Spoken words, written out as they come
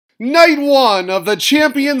Night 1 of the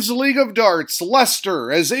Champions League of Darts,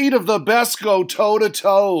 Leicester, as 8 of the best go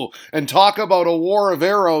toe-to-toe. And talk about a war of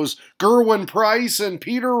arrows, Gerwyn Price and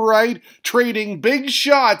Peter Wright trading big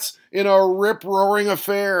shots in a rip-roaring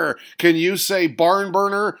affair. Can you say Barn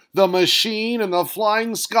Burner, the Machine, and the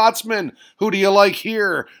Flying Scotsman? Who do you like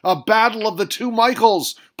here? A battle of the two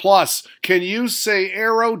Michaels. Plus, can you say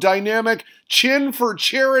aerodynamic chin for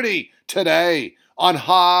charity today on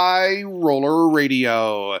High Roller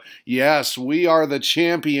Radio? Yes, we are the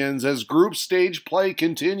champions as group stage play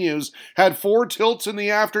continues. Had 4 tilts in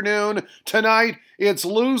the afternoon. Tonight, it's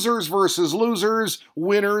losers versus losers,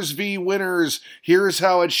 winners v. winners. Here's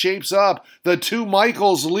how it shapes up. The two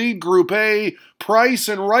Michaels lead Group A. Price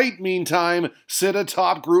and Wright, meantime, sit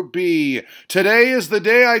atop Group B. Today is the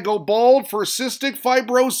day I go bald for cystic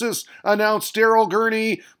fibrosis, announced Daryl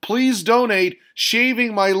Gurney. Please donate,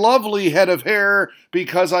 shaving my lovely head of hair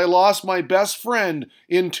because I lost my best friend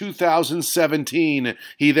in 2017.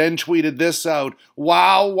 He then tweeted this out.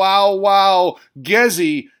 Wow, wow, wow.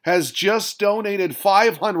 Gezi has just donated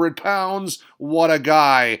 £500. What a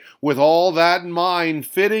guy. With all that in mind,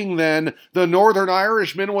 fitting then, the Northern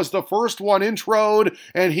Irishman was the first one introed,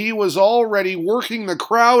 and he was already working the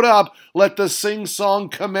crowd up. Let the sing-song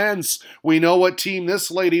commence. We know what team this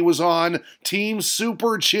lady was on. Team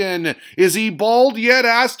Super Chin. Is he bald yet?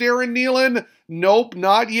 Asked Aaron Nealon. Nope,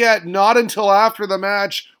 not yet. Not until after the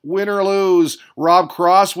match. Win or lose. Rob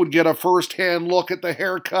Cross would get a first-hand look at the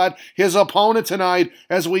haircut. His opponent tonight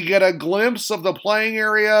as we get a glimpse of the playing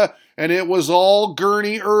area, and it was all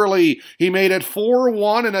Gurney early. He made it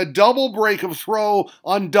 4-1 and a double break of throw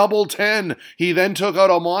on double 10. He then took out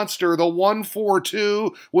a monster, the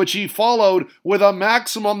 1-4-2, which he followed with a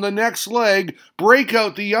maximum the next leg. Break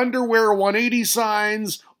out the underwear 180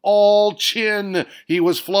 signs. All chin. He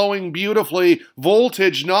was flowing beautifully.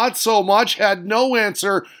 Voltage, not so much, had no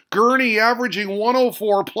answer. Gurney averaging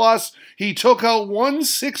 104 plus. He took out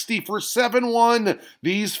 160 for 7-1.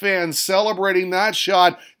 These fans celebrating that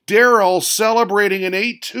shot. Daryl celebrating an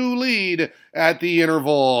 8-2 lead at the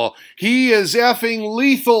interval. He is effing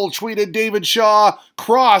lethal, tweeted David Shaw.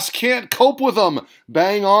 Cross can't cope with him.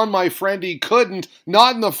 Bang on, my friend, he couldn't.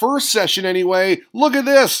 Not in the first session anyway. Look at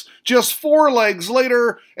this. Just 4 legs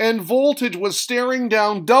later, and Voltage was staring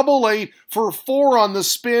down double 8 for 4 on the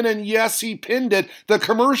spin, and yes, he pinned it. The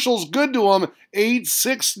commercial's good to him.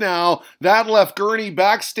 8-6 now. That left Gurney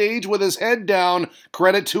backstage with his head down.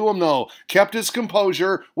 Credit to him, though. Kept his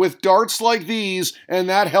composure with darts like these, and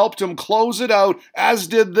that helped him close it out, as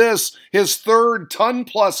did this, his third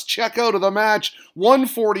ton-plus checkout of the match.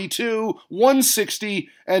 142, 160,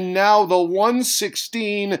 and now the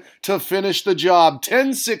 116 to finish the job.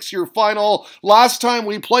 10-6 your final. Last time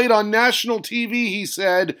we played on national TV, he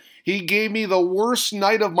said, he gave me the worst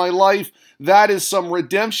night of my life. That is some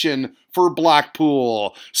redemption for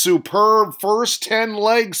Blackpool. Superb first 10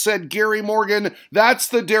 legs, said Gary Morgan. That's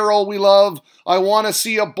the Daryl we love. I want to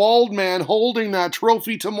see a bald man holding that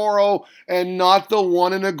trophy tomorrow and not the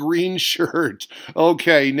one in a green shirt.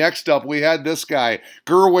 Okay, next up we had this guy,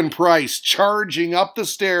 Gerwyn Price, charging up the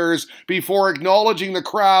stairs before acknowledging the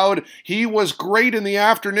crowd. He was great in the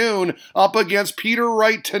afternoon up against Peter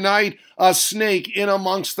Wright tonight. A snake in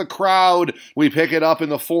amongst the crowd. We pick it up in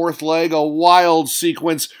the 4th leg, a wild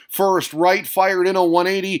sequence. First, Wright fired in a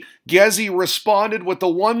 180. Gezi responded with the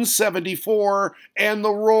 174 and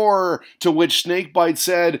the roar, to which Snakebite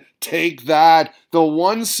said, take that. The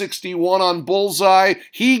 161 on Bullseye,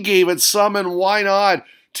 he gave it some, and why not?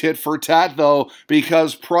 Tit for tat, though,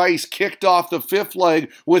 because Price kicked off the 5th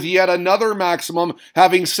leg with yet another maximum.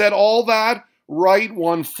 Having said all that, Wright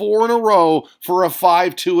won 4 in a row for a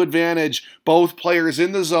 5-2 advantage. Both players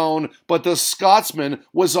in the zone, but the Scotsman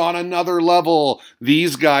was on another level.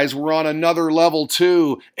 These guys were on another level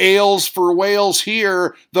too. Ales for Wales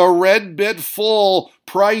here. The red bit full.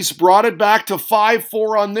 Price brought it back to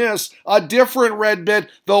 5-4 on this. A different red bit.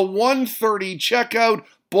 The 130 checkout.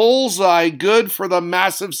 Bullseye, good for the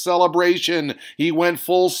massive celebration. He went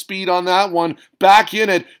full speed on that one. Back in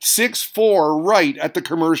it, 6-4 right at the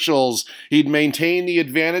commercials. He'd maintained the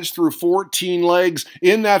advantage through 14 legs.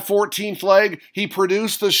 In that 14th leg, he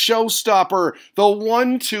produced the showstopper, the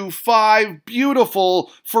 1-2-5, beautiful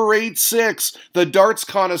for 8-6. The darts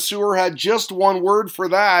connoisseur had just one word for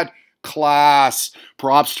that. Class.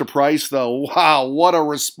 Props to Price, though. Wow, what a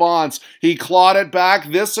response. He clawed it back.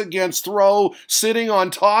 This against throw, sitting on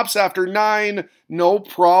tops after 9. No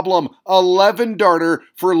problem. 11 darter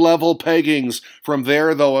for level peggings. From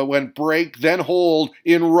there, though, it went break, then hold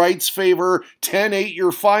in Wright's favor. 10-8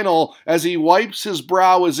 your final as he wipes his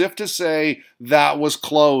brow as if to say, that was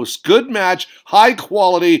close. Good match, high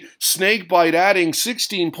quality. Snakebite adding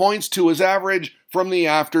 16 points to his average from the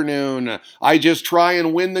afternoon. I just try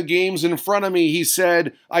and win the games in front of me, he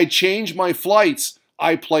said. I change my flights.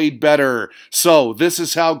 I played better. So this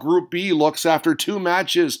is how Group B looks after 2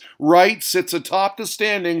 matches. Wright sits atop the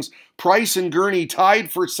standings. Price and Gurney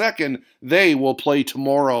tied for second. They will play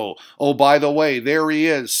tomorrow. Oh, by the way, there he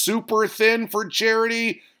is. Super thin for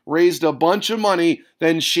charity. Raised a bunch of money,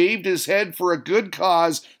 then shaved his head for a good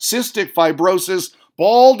cause, cystic fibrosis.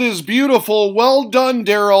 Bald is beautiful. Well done,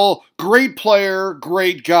 Daryl. Great player,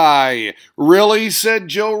 great guy. Really, said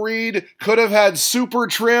Joe Reed. Could have had super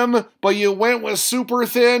trim, but you went with super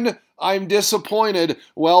thin? I'm disappointed.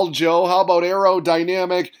 Well, Joe, how about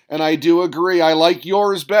aerodynamic? And I do agree, I like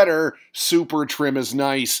yours better. Super trim is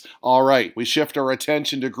nice. All right, we shift our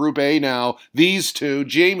attention to Group A now. These two,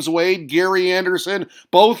 James Wade, Gary Anderson,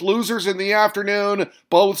 both losers in the afternoon,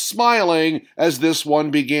 both smiling as this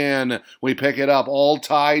one began. We pick it up all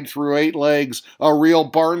tied through 8 legs. A real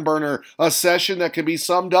barn burner. A session that can be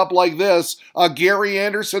summed up like this. A Gary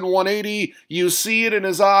Anderson 180. You see it in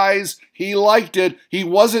his eyes. He liked it. He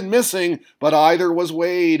wasn't missing, but either was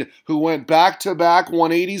Wade, who went back-to-back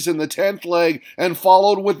 180s in the 10th leg and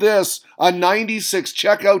followed with this, a 96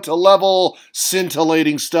 checkout to level.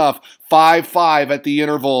 Scintillating stuff. 5-5 at the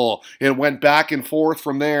interval. It went back and forth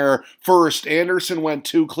from there. First, Anderson went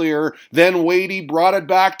 2 clear. Then Wadey brought it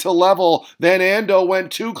back to level. Then Ando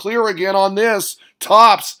went 2 clear again on this.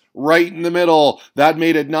 Tops right in the middle. That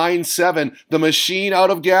made it 9-7. The machine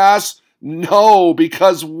out of gas? No,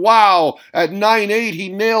 because wow, at 9-8 he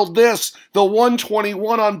nailed this. The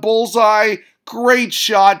 121 on bullseye. Great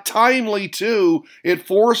shot, timely too. It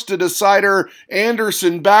forced a decider.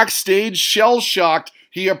 Anderson backstage shell-shocked.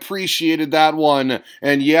 He appreciated that one.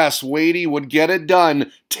 And yes, Wadey would get it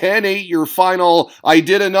done. 10-8 your final. I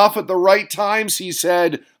did enough at the right times, he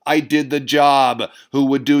said. I did the job. Who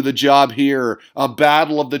would do the job here? A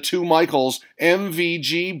battle of the 2 Michaels,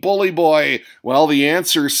 MVG, Bully Boy. Well, the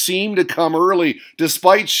answers seemed to come early.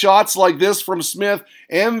 Despite shots like this from Smith,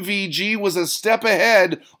 MVG was a step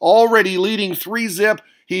ahead, already leading 3-zip.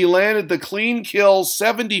 He landed the clean kill,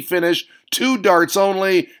 70 finish, 2 darts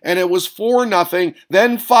only, and it was 4-0,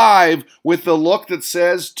 then 5, with the look that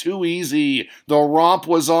says too easy. The romp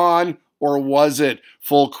was on. Or was it?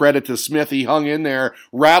 Full credit to Smith, he hung in there,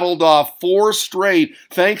 rattled off 4 straight,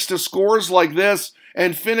 thanks to scores like this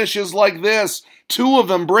and finishes like this. 2 of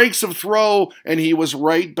them breaks of throw, and he was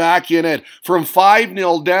right back in it, from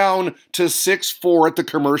 5-0 down to 6-4 at the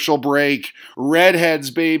commercial break.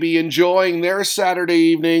 Redheads, baby, enjoying their Saturday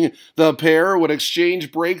evening. The pair would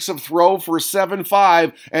exchange breaks of throw for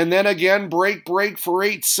 7-5, and then again break for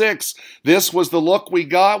 8-6. This was the look we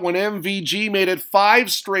got when MVG made it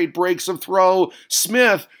 5 straight breaks of throw.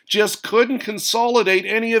 Smith just couldn't consolidate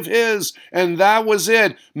any of his, and that was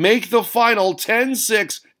it. Make the final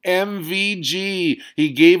 10-6. MVG. He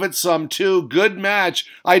gave it some too. Good match.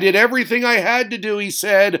 I did everything I had to do, he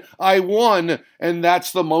said. I won, and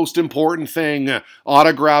that's the most important thing.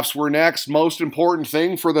 Autographs were next. Most important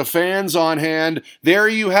thing for the fans on hand. There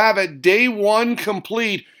you have it. Day 1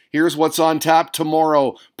 complete. Here's what's on tap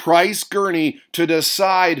tomorrow. Price Gurney to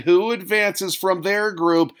decide who advances from their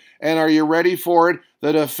group. And are you ready for it?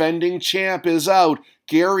 The defending champ is out.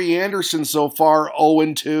 Gary Anderson so far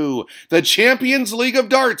 0-2. The Champions League of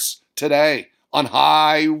Darts today on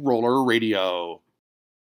High Roller Radio.